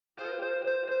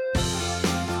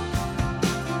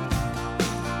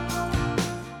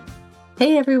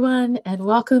Hey everyone, and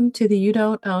welcome to the You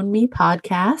Don't Own Me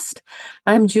podcast.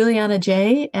 I'm Juliana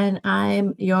J, and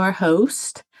I'm your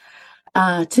host.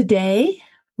 Today,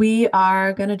 we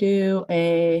are going to do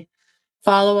a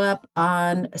follow up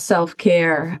on self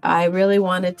care. I really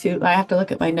wanted to, I have to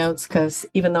look at my notes because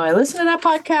even though I listened to that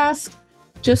podcast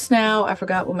just now, I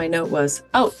forgot what my note was.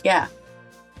 Oh, yeah.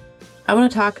 I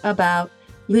want to talk about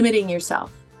limiting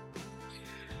yourself.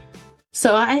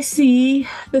 So I see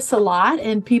this a lot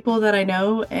in people that I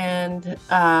know and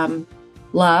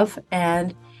love,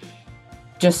 and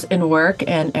just in work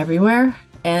and everywhere,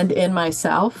 and in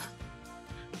myself,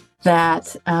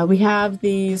 that we have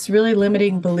these really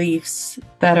limiting beliefs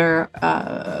that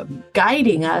are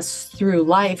guiding us through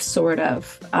life, sort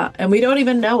of, and we don't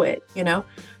even know it,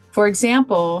 For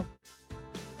example,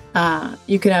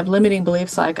 you can have limiting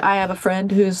beliefs like I have a friend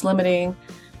who's limiting.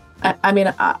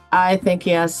 I think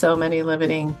he has so many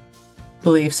limiting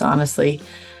beliefs, honestly.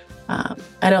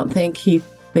 I don't think he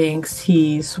thinks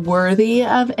he's worthy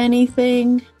of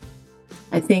anything.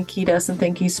 I think he doesn't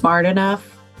think he's smart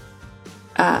enough.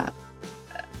 I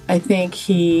think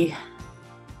he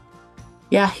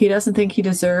doesn't think he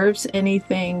deserves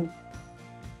anything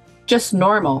just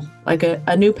normal, like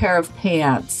a new pair of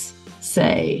pants,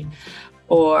 say,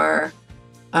 or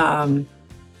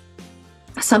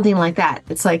something like that.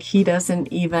 It's like he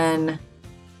doesn't even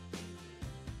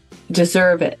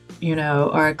deserve it,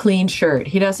 or a clean shirt.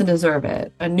 He doesn't deserve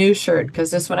it. A new shirt, because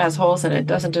this one has holes in it,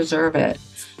 doesn't deserve it.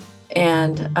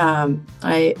 And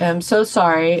I am so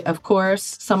sorry. Of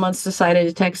course, someone's decided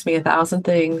to text me 1,000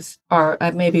 things, or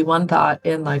maybe one thought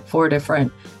in like 4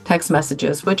 different text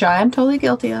messages, which I am totally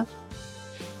guilty of.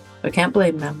 I can't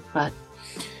blame them, but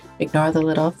ignore the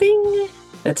little bing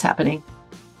that's happening.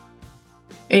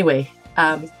 Anyway,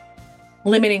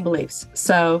 limiting beliefs.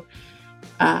 So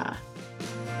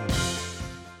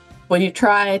when you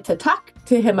try to talk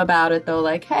to him about it, though,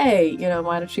 like, hey,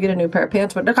 why don't you get a new pair of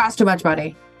pants? But it costs too much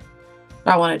money.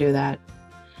 I don't want to do that.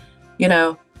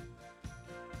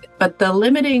 But the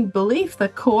limiting belief, the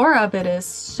core of it is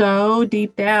so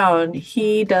deep down,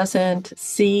 he doesn't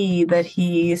see that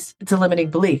it's a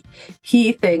limiting belief.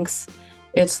 He thinks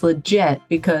it's legit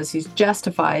because he's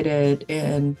justified it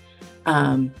in,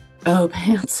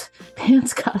 pants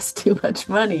cost too much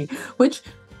money, which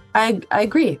I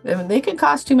agree. I mean, they can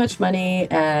cost too much money,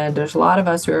 and there's a lot of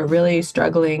us who are really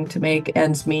struggling to make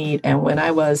ends meet. And when I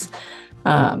was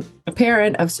a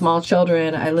parent of small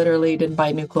children, I literally didn't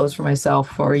buy new clothes for myself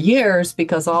for years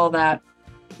because all that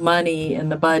money in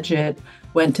the budget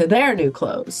went to their new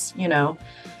clothes,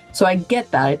 So I get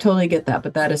that. I totally get that.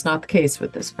 But that is not the case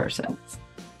with this person,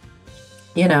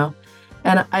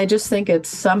 And I just think it's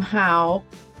somehow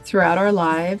throughout our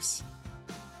lives,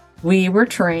 we were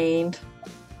trained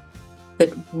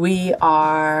that we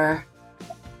are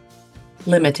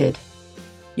limited.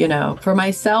 For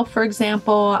myself, for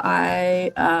example,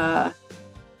 I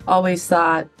always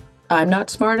thought I'm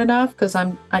not smart enough because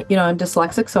I'm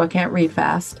dyslexic, so I can't read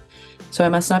fast. So I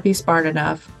must not be smart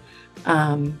enough.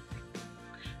 I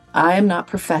am not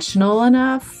professional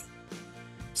enough,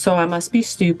 so I must be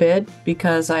stupid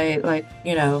because I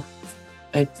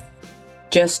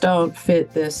just don't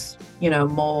fit this,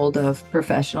 mold of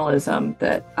professionalism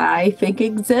that I think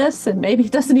exists, and maybe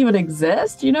it doesn't even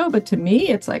exist, but to me,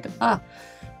 it's like, I'm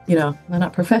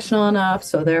not professional enough,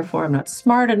 so therefore I'm not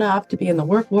smart enough to be in the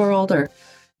work world, or,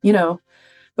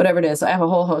 whatever it is. I have a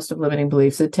whole host of limiting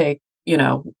beliefs that take,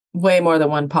 way more than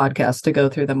one podcast to go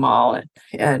through them all.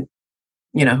 And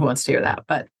who wants to hear that?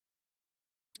 But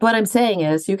what I'm saying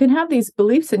is you can have these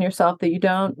beliefs in yourself that you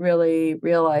don't really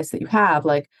realize that you have.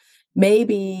 Like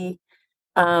maybe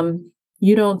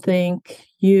you don't think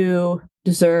you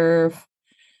deserve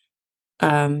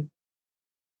to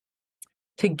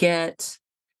get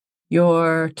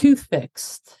your tooth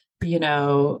fixed,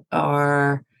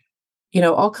 or,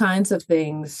 all kinds of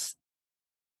things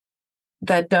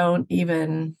that don't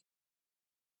even,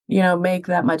 make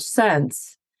that much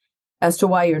sense as to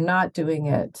why you're not doing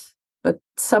it. But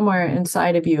somewhere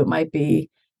inside of you, it might be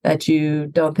that you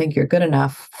don't think you're good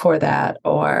enough for that,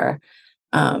 or,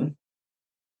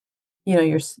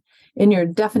 you're in your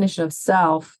definition of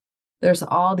self, there's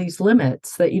all these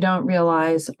limits that you don't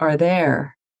realize are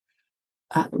there.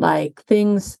 Like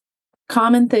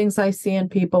common things I see in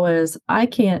people is I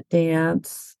can't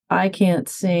dance, I can't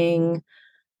sing,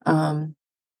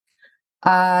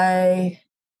 I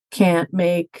can't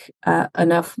make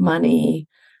enough money,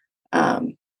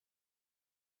 I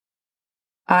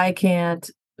can't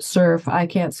surf, I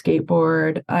can't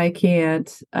skateboard, I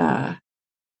can't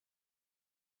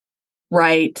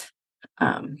write,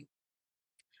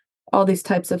 all these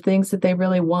types of things that they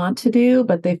really want to do,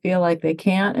 but they feel like they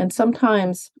can't. And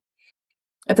sometimes,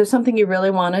 if there's something you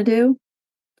really want to do,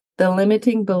 the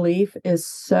limiting belief is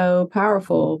so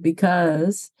powerful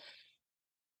because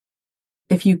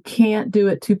if you can't do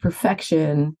it to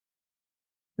perfection,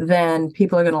 then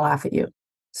people are going to laugh at you.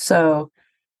 So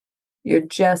you're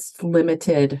just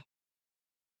limited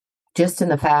just in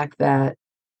the fact that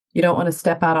you don't want to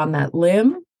step out on that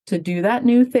limb to do that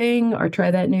new thing or try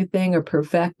that new thing or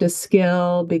perfect a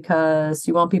skill because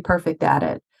you won't be perfect at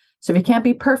it. So if you can't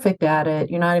be perfect at it,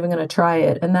 you're not even going to try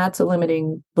it. And that's a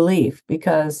limiting belief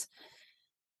because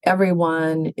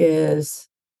everyone is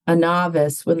a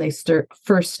novice when they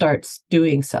first starts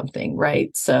doing something,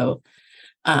 right? So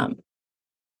um,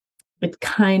 it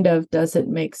kind of doesn't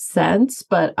make sense,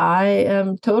 but I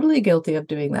am totally guilty of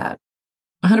doing that.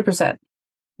 100%.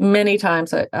 Many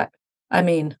times. I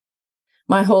mean,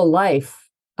 my whole life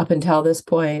up until this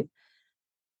point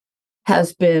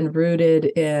has been rooted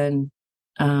in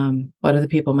what other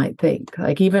people might think.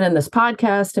 Like even in this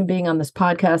podcast and being on this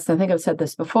podcast, I think I've said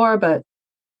this before, but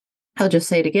I'll just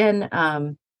say it again.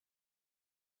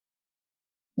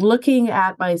 Looking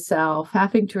at myself,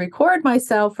 having to record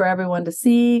myself for everyone to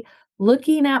see,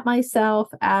 looking at myself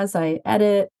as I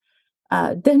edit,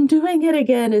 then doing it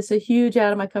again is a huge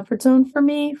out of my comfort zone for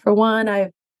me. For one,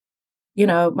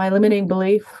 my limiting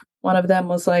belief, one of them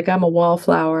was like, I'm a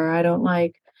wallflower. I don't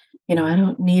like, I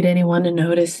don't need anyone to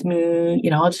notice me.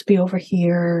 I'll just be over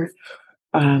here,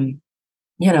 um,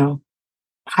 you know,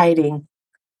 hiding,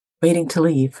 waiting to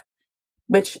leave,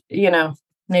 which,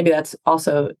 maybe that's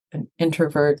also an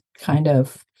introvert kind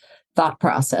of thought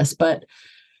process. But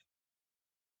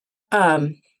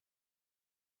um,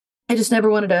 I just never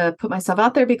wanted to put myself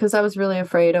out there because I was really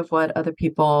afraid of what other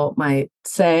people might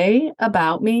say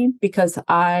about me because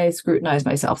I scrutinize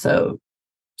myself so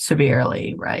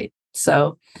severely, right?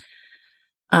 So,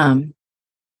 um,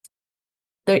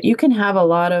 there you can have a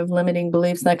lot of limiting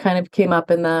beliefs. That kind of came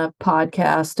up in the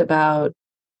podcast about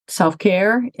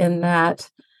self-care, in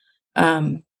that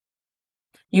um,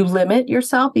 you limit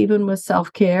yourself even with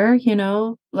self-care,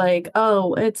 like,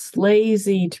 oh, it's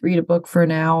lazy to read a book for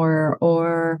an hour,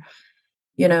 or,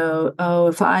 oh,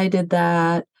 if I did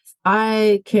that,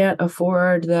 I can't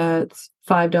afford that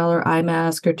 $5 eye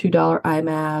mask or $2 eye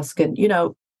mask. And,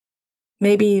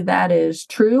 maybe that is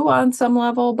true on some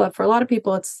level, but for a lot of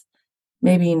people, it's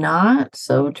maybe not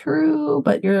so true,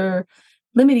 but you're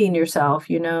limiting yourself,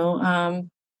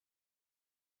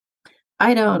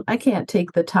 I can't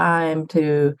take the time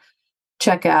to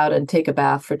check out and take a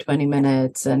bath for 20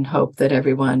 minutes and hope that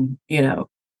everyone,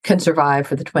 can survive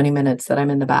for the 20 minutes that I'm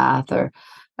in the bath, or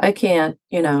I can't,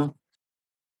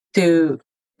 do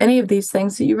any of these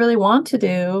things that you really want to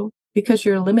do because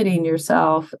you're limiting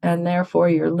yourself, and therefore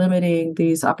you're limiting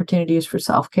these opportunities for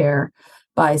self-care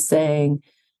by saying,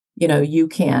 you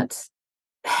can't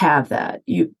have that.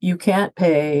 You can't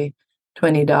pay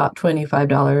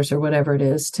 $25 or whatever it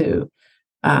is to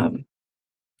um,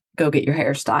 go get your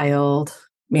hair styled.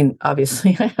 I mean,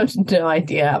 obviously, I have no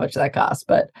idea how much that costs,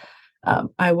 but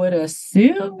I would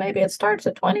assume maybe it starts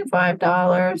at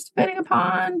 $25, depending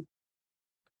upon,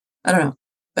 I don't know.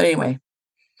 But anyway,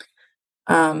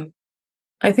 um,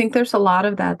 I think there's a lot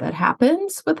of that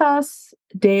happens with us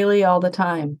daily, all the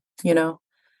time,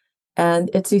 and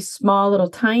it's these small little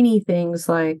tiny things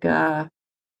like, oh,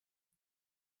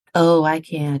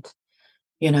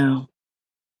 you know,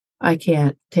 I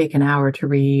can't take an hour to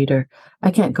read, or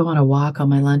I can't go on a walk on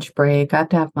my lunch break. I have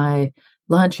to have my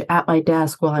lunch at my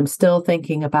desk while I'm still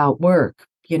thinking about work,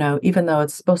 even though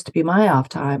it's supposed to be my off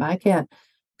time. I can't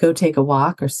go take a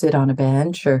walk or sit on a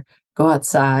bench or go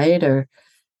outside or,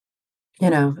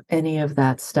 any of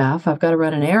that stuff. I've got to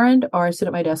run an errand or I sit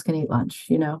at my desk and eat lunch,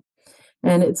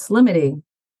 and it's limiting.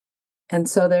 And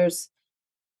so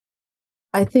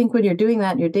I think when you're doing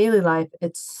that in your daily life,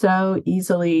 it's so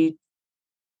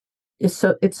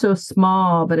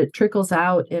small, but it trickles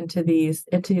out into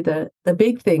the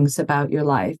big things about your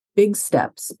life, big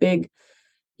steps, big,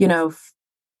 you know, f-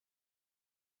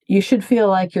 you should feel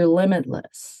like you're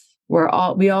limitless.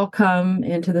 We all come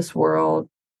into this world,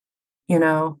 you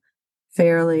know,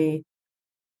 fairly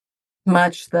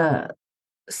much the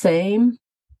same,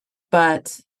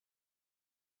 but,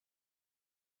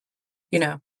 you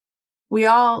know, we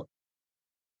all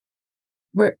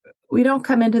we're we don't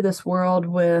come into this world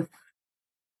with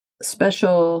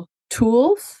special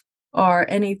tools or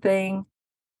anything.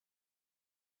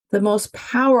 The most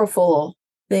powerful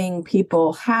thing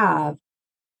people have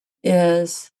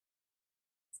is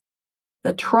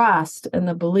the trust and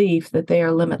the belief that they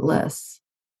are limitless.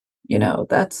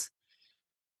 That's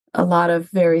a lot of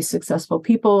very successful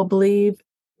people believe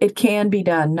it can be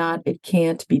done, not it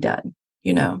can't be done,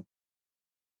 you know?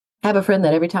 I have a friend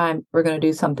that every time we're gonna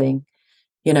do something,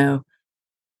 you know,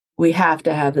 we have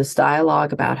to have this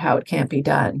dialogue about how it can't be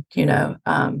done,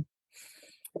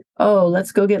 "Oh,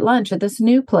 let's go get lunch at this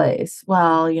new place."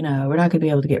 "Well, we're not gonna be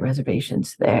able to get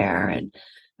reservations there, and,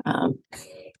 um,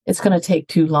 it's gonna take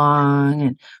too long,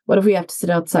 and what if we have to sit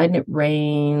outside and it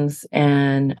rains,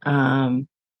 and,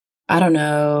 I don't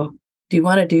know, do you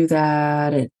wanna do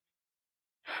that?" And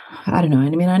I don't know,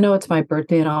 and I mean, I know it's my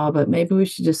birthday and all, but maybe we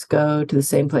should just go to the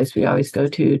same place we always go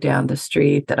to down the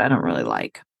street that I don't really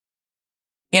like,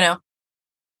 you know?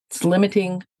 It's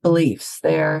limiting beliefs.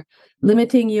 They're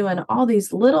limiting you in all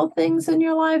these little things in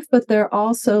your life, but they're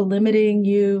also limiting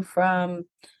you from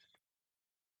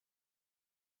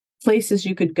places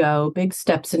you could go, big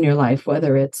steps in your life,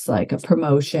 whether it's like a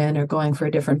promotion or going for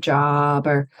a different job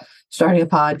or starting a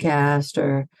podcast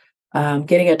or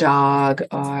getting a dog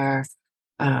or,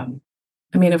 um,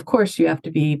 I mean, of course, you have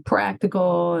to be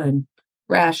practical and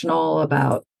rational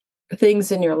about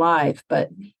things in your life, but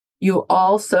you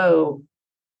also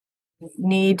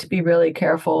need to be really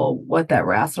careful what that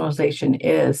rationalization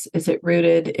is. Is it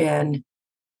rooted in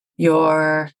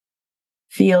your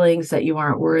feelings that you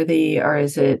aren't worthy, or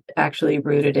is it actually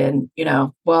rooted in,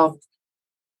 well,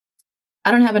 I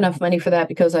don't have enough money for that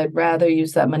because I'd rather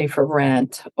use that money for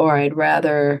rent, or I'd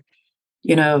rather,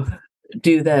 you know,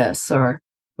 do this, or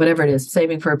whatever it is,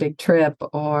 saving for a big trip,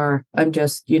 or I'm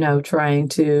just, trying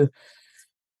to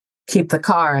keep the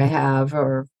car I have,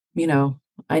 or,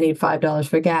 I need $5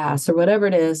 for gas, or whatever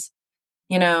it is,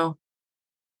 you know,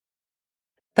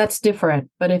 that's different.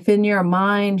 But if in your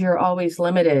mind you're always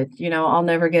limited, I'll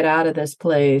never get out of this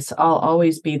place. I'll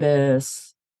always be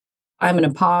this. I'm an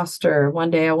imposter. One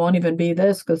day I won't even be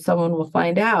this because someone will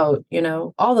find out,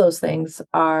 all those things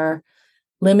are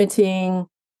limiting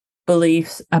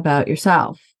beliefs about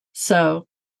yourself. So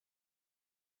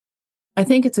I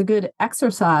think it's a good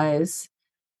exercise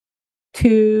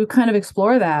to kind of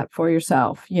explore that for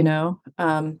yourself,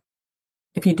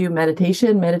 if you do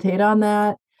meditation, meditate on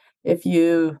that. If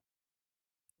you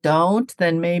don't,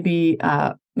 then maybe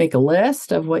make a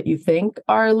list of what you think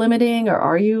are limiting or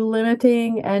are you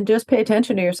limiting, and just pay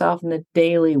attention to yourself in the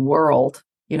daily world.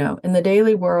 In the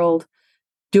daily world,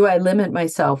 do I limit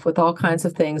myself with all kinds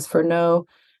of things for no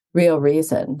real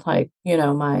reason? Like,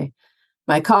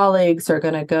 my colleagues are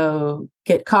going to go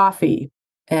get coffee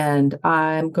and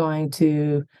I'm going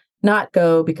to not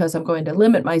go because I'm going to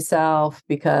limit myself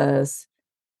because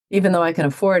even though I can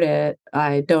afford it,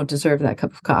 I don't deserve that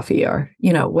cup of coffee, or,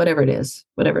 whatever it is,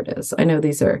 whatever it is. I know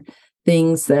these are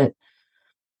things that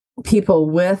people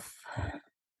with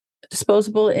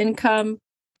disposable income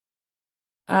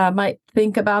might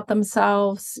think about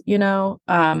themselves,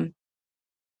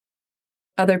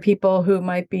 other people who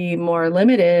might be more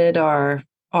limited or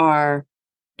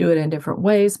do it in different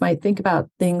ways might think about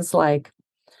things like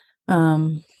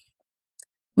um,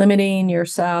 limiting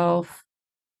yourself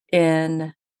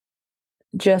in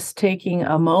just taking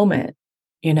a moment,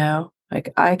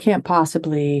 like I can't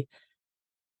possibly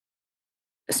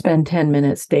spend 10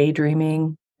 minutes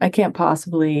daydreaming. I can't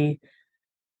possibly,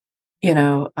 you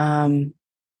know, um,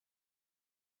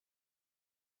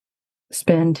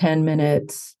 spend 10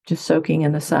 minutes just soaking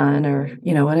in the sun, or,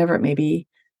 whatever it may be.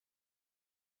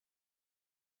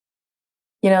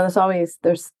 There's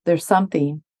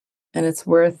something, and it's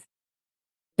worth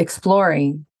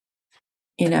exploring,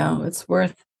 it's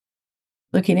worth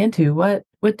looking into. What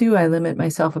do I limit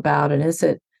myself about? And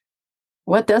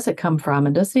what does it come from?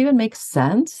 And does it even make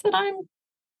sense that I'm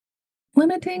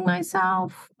limiting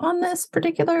myself on this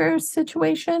particular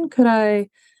situation? Could I,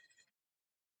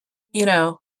 you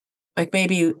know, like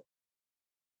maybe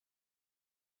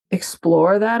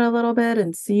explore that a little bit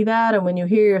and see that? And when you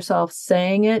hear yourself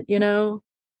saying it, a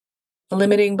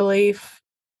limiting belief,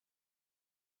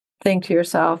 think to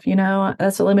yourself,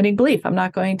 that's a limiting belief. I'm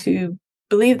not going to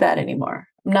believe that anymore.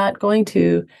 I'm not going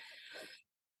to,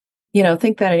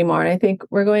 think that anymore. And I think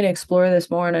we're going to explore this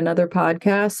more in another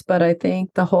podcast, but I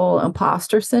think the whole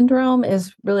imposter syndrome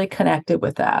is really connected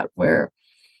with that, where,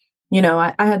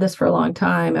 I had this for a long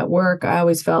time at work. I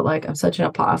always felt like I'm such an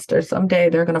imposter. Someday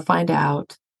they're going to find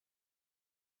out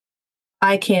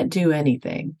I can't do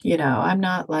anything. I'm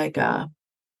not like a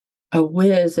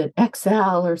whiz at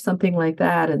Excel or something like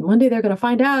that. And one day they're going to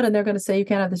find out and they're going to say, you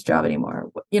can't have this job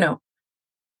anymore.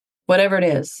 Whatever it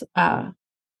is.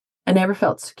 I never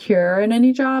felt secure in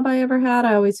any job I ever had.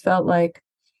 I always felt like,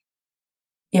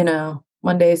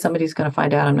 one day somebody's going to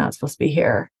find out I'm not supposed to be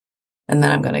here, and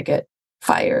then I'm going to get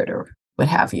fired or what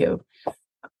have you.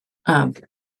 Um,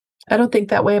 I don't think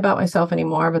that way about myself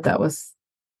anymore, but that was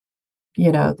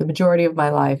the majority of my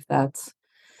life, that's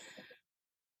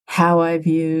how I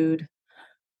viewed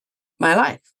my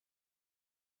life.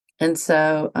 And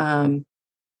so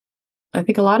I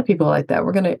think a lot of people like that.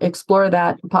 We're going to explore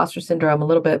that imposter syndrome a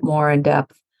little bit more in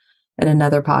depth in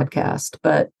another podcast.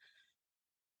 But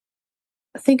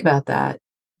think about that.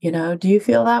 Do you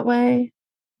feel that way?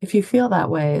 If you feel that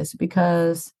way, is it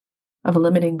because of a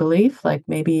limiting belief? Like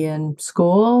maybe in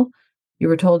school, you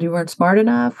were told you weren't smart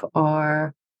enough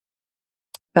or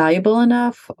valuable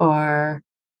enough or,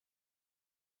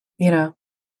 you know,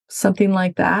 something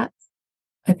like that.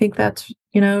 I think that's,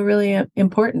 really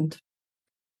important.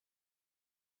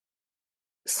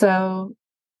 So,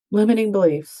 limiting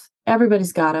beliefs,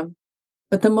 everybody's got them.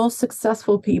 But the most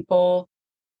successful people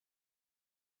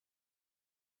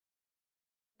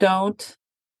don't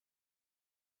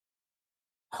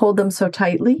hold them so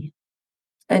tightly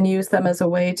and use them as a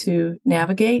way to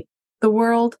navigate the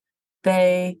world.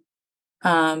 They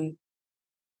um,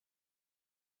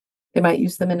 they might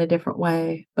use them in a different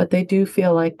way, but they do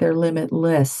feel like they're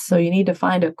limitless. So you need to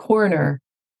find a corner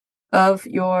of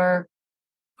your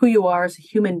who you are as a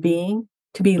human being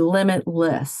to be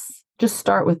limitless. Just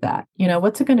start with that.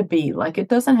 What's it going to be? Like, it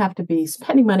doesn't have to be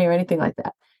spending money or anything like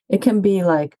that. It can be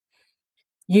like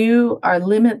you are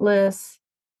limitless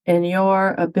in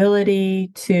your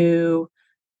ability to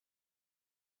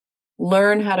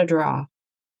learn how to draw.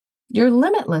 You're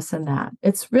limitless in that.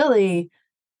 It's really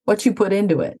what you put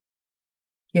into it.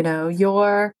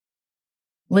 You're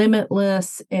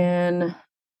limitless in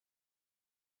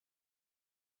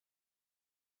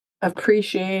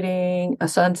appreciating a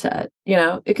sunset.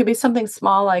 It could be something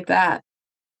small like that.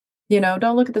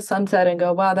 Don't look at the sunset and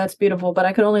go, wow, that's beautiful. But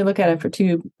I could only look at it for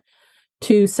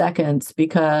two seconds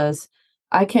because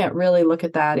I can't really look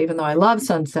at that, even though I love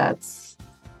sunsets,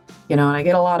 and I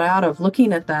get a lot out of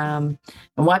looking at them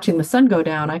and watching the sun go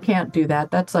down. I can't do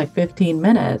that. That's like 15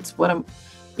 minutes.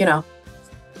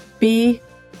 Be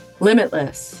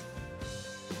limitless.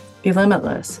 Be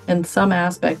limitless in some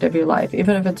aspect of your life,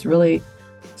 even if it's really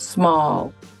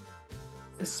small,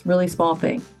 this really small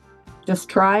thing. Just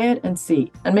try it and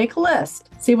see, and make a list.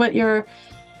 See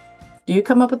do you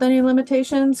come up with any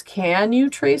limitations? Can you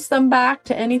trace them back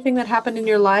to anything that happened in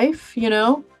your life?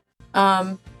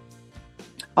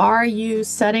 Are you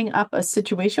setting up a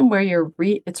situation where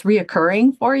it's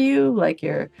reoccurring for you? Like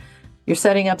you're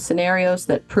setting up scenarios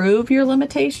that prove your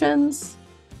limitations,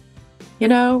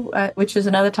 which is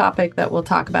another topic that we'll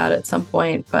talk about at some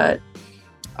point. But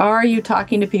are you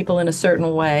talking to people in a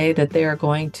certain way that they are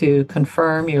going to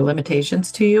confirm your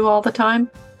limitations to you all the time?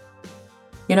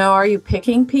 Are you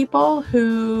picking people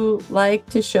who like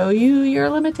to show you your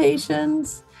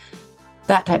limitations?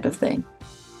 That type of thing.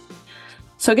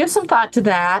 So give some thought to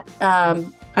that.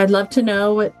 I'd love to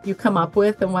know what you come up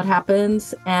with and what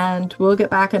happens, and we'll get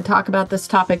back and talk about this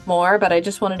topic more, but I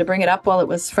just wanted to bring it up while it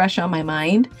was fresh on my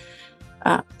mind.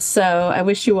 So I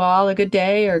wish you all a good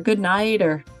day or good night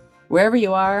or wherever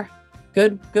you are,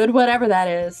 good whatever that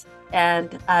is.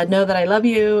 And know that I love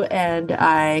you and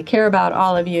I care about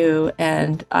all of you.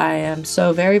 And I am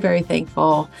so very, very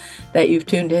thankful that you've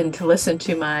tuned in to listen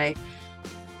to my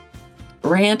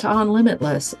rant on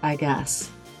Limitless, I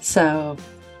guess. So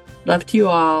love to you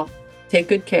all. Take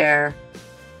good care.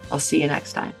 I'll see you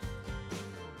next time.